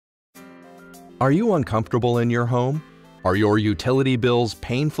Are you uncomfortable in your home? Are your utility bills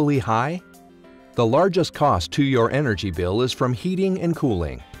painfully high? The largest cost to your energy bill is from heating and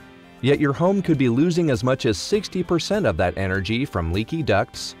cooling. Yet your home could be losing as much as 60% of that energy from leaky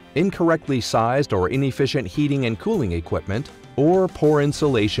ducts, incorrectly sized or inefficient heating and cooling equipment, or poor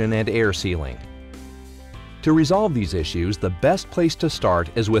insulation and air sealing. To resolve these issues, the best place to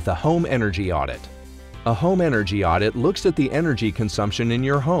start is with a home energy audit. A home energy audit looks at the energy consumption in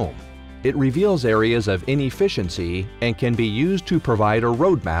your home. It reveals areas of inefficiency and can be used to provide a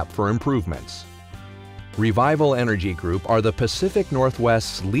roadmap for improvements. Revival Energy Group are the Pacific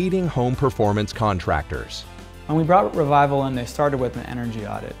Northwest's leading home performance contractors. When we brought Revival in, they started with an energy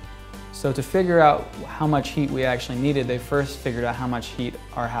audit. So to figure out how much heat we actually needed, they first figured out how much heat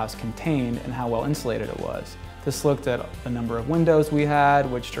our house contained and how well insulated it was. This looked at the number of windows we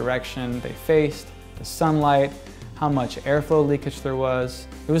had, which direction they faced, the sunlight, how much airflow leakage there was.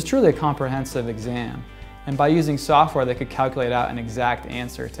 It was truly a comprehensive exam. And by using software, they could calculate out an exact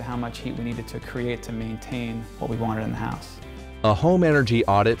answer to how much heat we needed to create to maintain what we wanted in the house. A home energy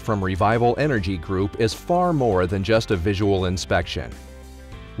audit from Revival Energy Group is far more than just a visual inspection.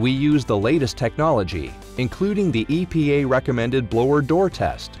 We use the latest technology, including the EPA-recommended blower door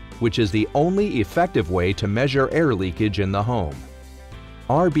test, which is the only effective way to measure air leakage in the home.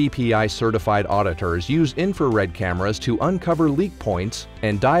 Our BPI-certified auditors use infrared cameras to uncover leak points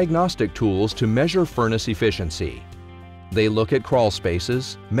and diagnostic tools to measure furnace efficiency. They look at crawl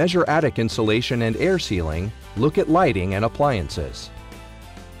spaces, measure attic insulation and air sealing, look at lighting and appliances.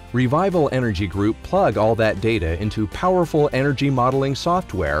 Revival Energy Group plug all that data into powerful energy modeling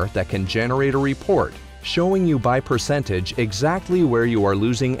software that can generate a report showing you by percentage exactly where you are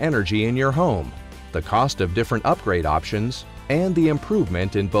losing energy in your home, the cost of different upgrade options, and the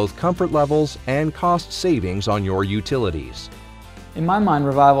improvement in both comfort levels and cost savings on your utilities. In my mind,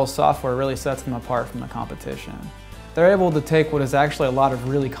 Revival's software really sets them apart from the competition. They're able to take what is actually a lot of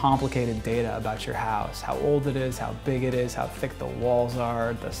really complicated data about your house, how old it is, how big it is, how thick the walls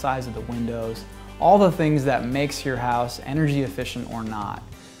are, the size of the windows, all the things that makes your house energy efficient or not.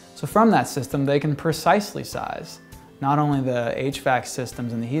 So from that system, they can precisely size not only the HVAC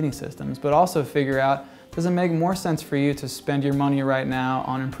systems and the heating systems, but also figure out, does it make more sense for you to spend your money right now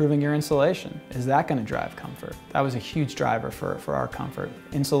on improving your insulation? Is that going to drive comfort? That was a huge driver for our comfort.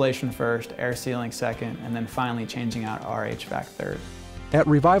 Insulation first, air sealing second, and then finally changing out our HVAC third. At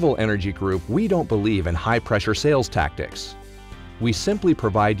Revival Energy Group, we don't believe in high-pressure sales tactics. We simply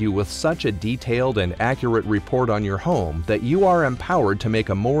provide you with such a detailed and accurate report on your home that you are empowered to make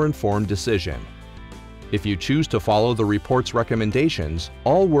a more informed decision. If you choose to follow the report's recommendations,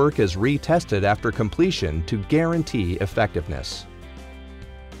 all work is retested after completion to guarantee effectiveness.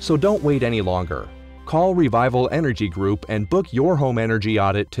 So don't wait any longer. Call Revival Energy Group and book your home energy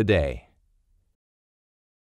audit today.